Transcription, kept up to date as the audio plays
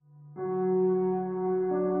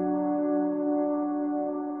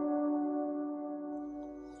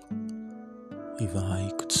If I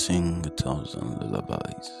could sing 1,000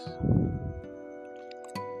 lullabies,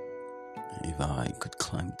 if I could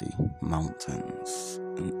climb the mountains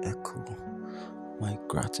and echo my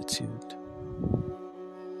gratitude,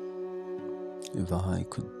 if I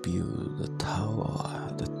could build a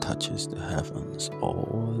tower that touches the heavens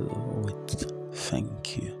all with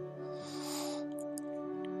thank you,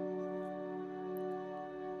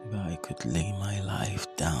 if I could lay my life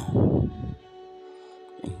down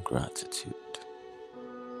in gratitude,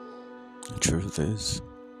 the truth is,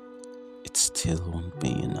 it still won't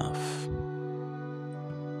be enough.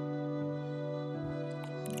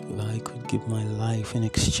 If I could give my life in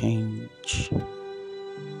exchange,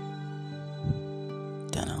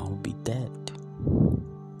 then I'll be dead.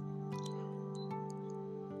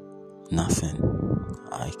 Nothing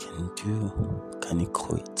I can do can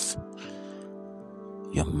equate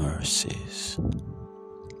your mercies.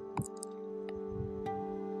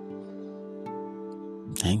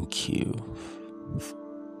 Thank you.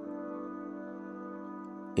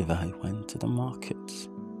 If I went to the market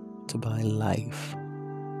to buy life,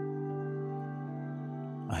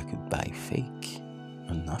 I could buy fake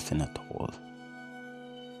or nothing at all.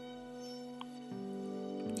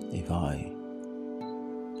 If I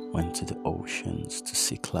went to the oceans to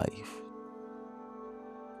seek life,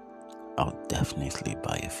 I'll definitely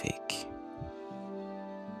buy a fake.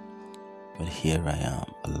 But here I am,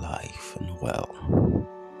 alive and well,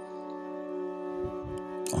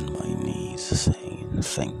 on my knees saying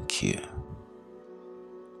thank you.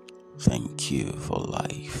 Thank you for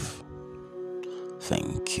life.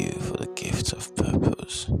 Thank you for the gift of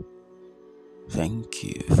purpose. Thank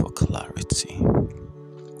you for clarity.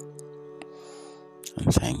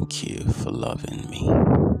 And thank you for loving me.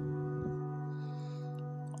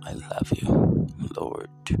 I love you, Lord.